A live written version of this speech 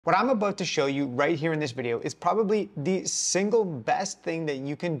What I'm about to show you right here in this video is probably the single best thing that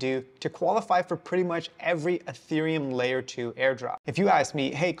you can do to qualify for pretty much every Ethereum layer 2 airdrop. If you ask me,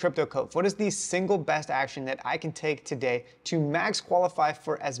 hey CryptoCove, what is the single best action that I can take today to max qualify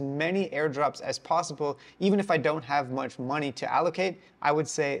for as many airdrops as possible, even if I don't have much money to allocate, I would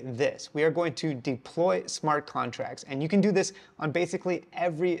say this. We are going to deploy smart contracts, and you can do this on basically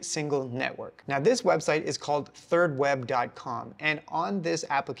every single network. Now this website is called thirdweb.com, and on this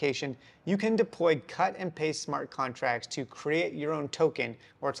application, you can deploy cut and paste smart contracts to create your own token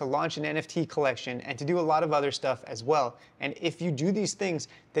or to launch an NFT collection and to do a lot of other stuff as well. And if you do these things,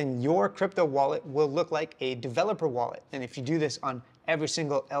 then your crypto wallet will look like a developer wallet. And if you do this on every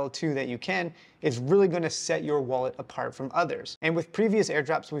single L2 that you can, it's really going to set your wallet apart from others. And with previous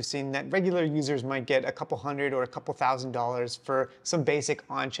airdrops, we've seen that regular users might get a couple hundred or a couple $1,000s for some basic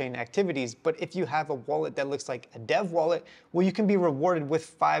on-chain activities. But if you have a wallet that looks like a dev wallet, well, you can be rewarded with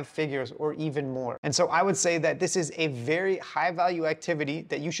 5 figures or even more. And so I would say that this is a very high value activity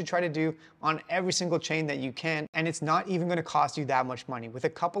that you should try to do on every single chain that you can. And it's not even going to cost you that much money. With a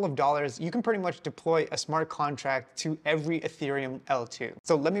couple of dollars, you can pretty much deploy a smart contract to every Ethereum L2.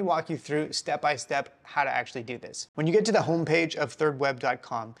 So let me walk you through step by step how to actually do this. When you get to the homepage of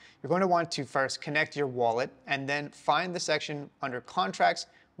thirdweb.com, you're going to want to first connect your wallet and then find the section under contracts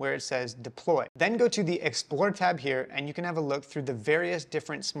where it says deploy. Then go to the Explore tab here and you can have a look through the various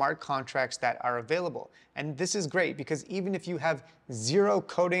different smart contracts that are available. And this is great because even if you have zero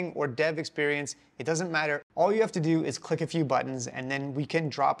coding or dev experience, it doesn't matter. All you have to do is click a few buttons and then we can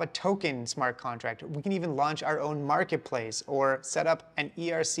drop a token smart contract. We can even launch our own marketplace or set up an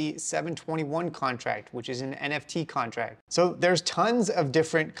ERC 721 contract, which is an NFT contract. So there's tons of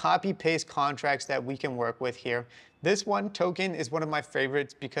different copy paste contracts that we can work with here. This one, token, is one of my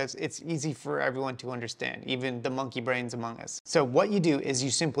favorites because it's easy for everyone to understand, even the monkey brains among us. So what you do is you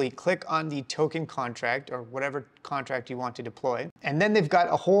simply click on the token contract or whatever contract you want to deploy. And then they've got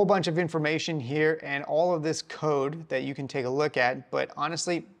a whole bunch of information here and all of this code that you can take a look at. But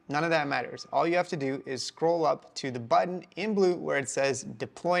honestly, none of that matters. All you have to do is scroll up to the button in blue where it says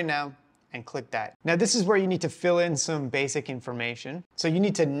deploy now, and click that. Now this is where you need to fill in some basic information. So you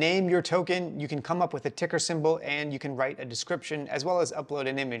need to name your token, you can come up with a ticker symbol, and you can write a description as well as upload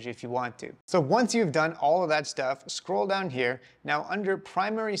an image if you want to. So once you've done all of that stuff, scroll down here. Now under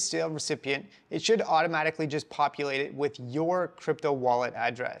primary sale recipient, it should automatically just populate it with your crypto wallet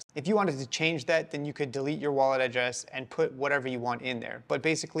address. If you wanted to change that, then you could delete your wallet address and put whatever you want in there. But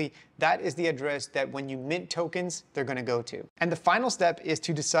basically, that is the address that when you mint tokens, they're gonna go to. And the final step is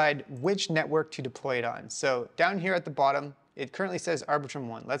to decide which network to deploy it on. So down here at the bottom, it currently says Arbitrum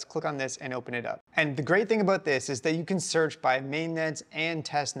 1. Let's click on this and open it up. And the great thing about this is that you can search by mainnets and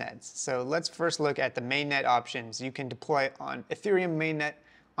testnets. So let's first look at the mainnet options. You can deploy on Ethereum mainnet.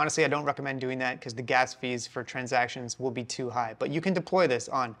 Honestly, I don't recommend doing that because the gas fees for transactions will be too high. But you can deploy this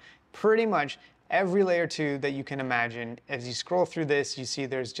on pretty much every layer 2 that you can imagine. As you scroll through this, you see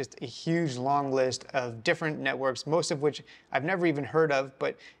there's just a huge long list of different networks, most of which I've never even heard of,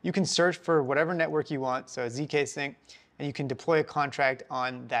 but you can search for whatever network you want, so ZK Sync, and you can deploy a contract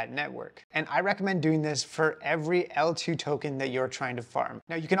on that network. And I recommend doing this for every L2 token that you're trying to farm.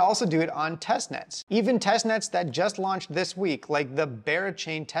 Now you can also do it on testnets. Even testnets that just launched this week, like the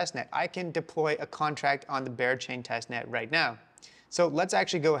Berachain testnet, I can deploy a contract on the Berachain testnet right now. So let's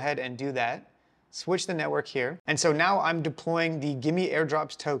actually go ahead and do that. Switch the network here. And so now I'm deploying the Gimme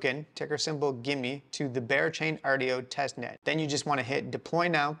Airdrops token, ticker symbol Gimme, to the Berachain RDO testnet. Then you just want to hit deploy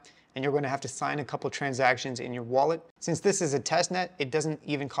now, and you're going to have to sign a couple transactions in your wallet. Since this is a testnet, it doesn't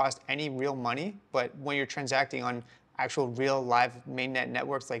even cost any real money, but when you're transacting on actual real live mainnet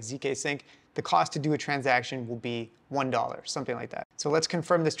networks like ZK Sync, the cost to do a transaction will be $1, something like that. So let's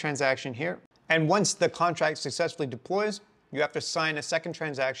confirm this transaction here. And once the contract successfully deploys, you have to sign a second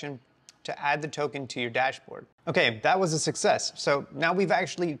transaction to add the token to your dashboard. Okay, that was a success. So now we've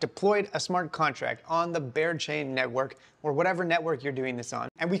actually deployed a smart contract on the Berachain network or whatever network you're doing this on.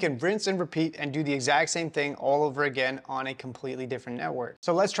 And we can rinse and repeat and do the exact same thing all over again on a completely different network.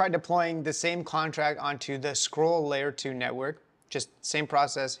 So let's try deploying the same contract onto the Scroll Layer 2 network. Just same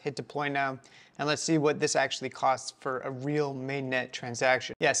process, hit deploy now, and let's see what this actually costs for a real mainnet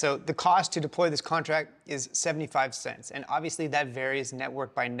transaction. Yeah, so the cost to deploy this contract is 75 cents, and obviously that varies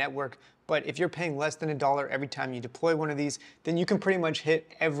network by network, but if you're paying less than $1 every time you deploy one of these, then you can pretty much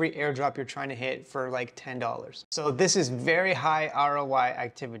hit every airdrop you're trying to hit for like $10. So this is very high ROI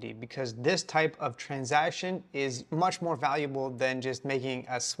activity because this type of transaction is much more valuable than just making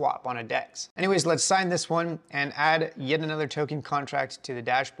a swap on a DEX. Anyways, let's sign this one and add yet another token contract to the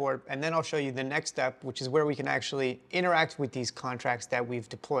dashboard, and then I'll show you the the next step, which is where we can actually interact with these contracts that we've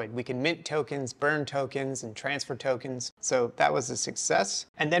deployed. We can mint tokens, burn tokens, and transfer tokens. So that was a success.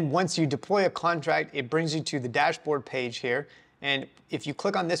 And then once you deploy a contract, it brings you to the dashboard page here. And if you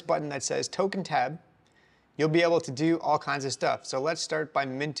click on this button that says Token tab, you'll be able to do all kinds of stuff. So let's start by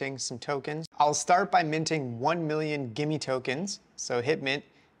minting some tokens. I'll start by minting 1 million gimme tokens. So hit mint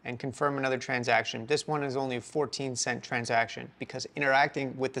and confirm another transaction. This one is only a 14-cent transaction because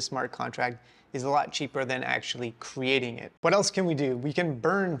interacting with the smart contract is a lot cheaper than actually creating it. What else can we do? We can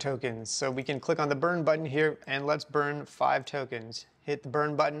burn tokens. So we can click on the burn button here and let's burn 5 tokens. Hit the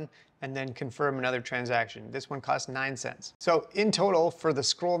burn button and then confirm another transaction. This one costs 9 cents. So in total for the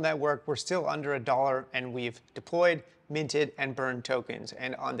Scroll network, we're still under $1 and we've deployed, minted, and burned tokens.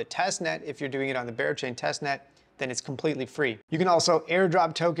 And on the testnet, if you're doing it on the Bearchain testnet, then it's completely free. You can also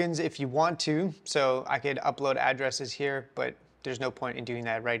airdrop tokens if you want to. So I could upload addresses here, but there's no point in doing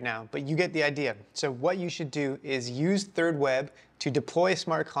that right now, but you get the idea. So what you should do is use Third Web to deploy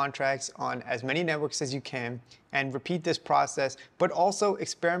smart contracts on as many networks as you can and repeat this process, but also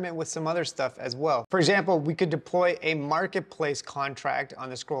experiment with some other stuff as well. For example, we could deploy a marketplace contract on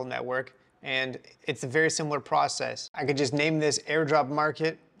the Scroll network, and it's a very similar process. I could just name this airdrop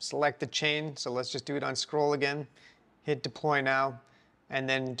market, select the chain. So let's just do it on Scroll again, hit deploy now, and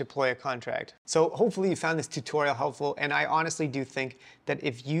then deploy a contract. So hopefully you found this tutorial helpful, and I honestly do think that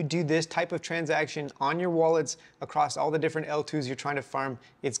if you do this type of transaction on your wallets across all the different L2s you're trying to farm,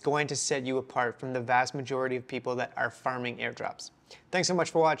 it's going to set you apart from the vast majority of people that are farming airdrops. Thanks so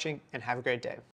much for watching and have a great day.